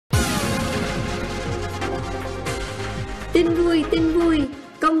Tin vui!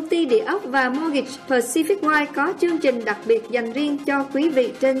 Công ty địa ốc và mortgage Pacificwide có chương trình đặc biệt dành riêng cho quý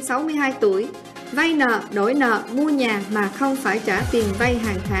vị trên 62 tuổi. Vay nợ, đổi nợ, mua nhà mà không phải trả tiền vay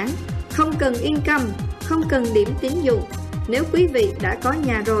hàng tháng. Không cần income, không cần điểm tín dụng. Nếu quý vị đã có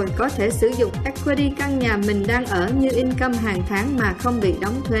nhà rồi, có thể sử dụng equity căn nhà mình đang ở như income hàng tháng mà không bị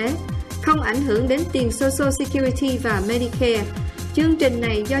đóng thuế. Không ảnh hưởng đến tiền Social Security và Medicare. Chương trình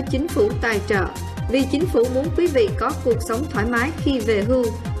này do chính phủ tài trợ. Vì chính phủ muốn quý vị có cuộc sống thoải mái khi về hưu,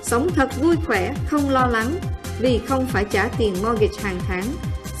 sống thật vui khỏe, không lo lắng, vì không phải trả tiền mortgage hàng tháng.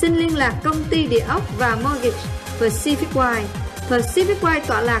 Xin liên lạc công ty địa ốc và mortgage Pacificwide. Pacificwide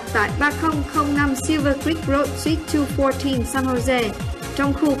tọa lạc tại 3005 Silver Creek Road, Suite 214, San Jose,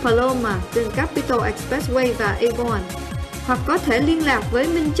 trong khu Paloma, gần Capital Expressway và Avon. Hoặc có thể liên lạc với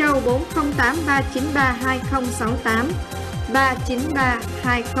Minh Châu 408 393 2068, 393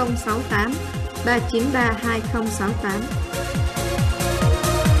 2068, 393 2068.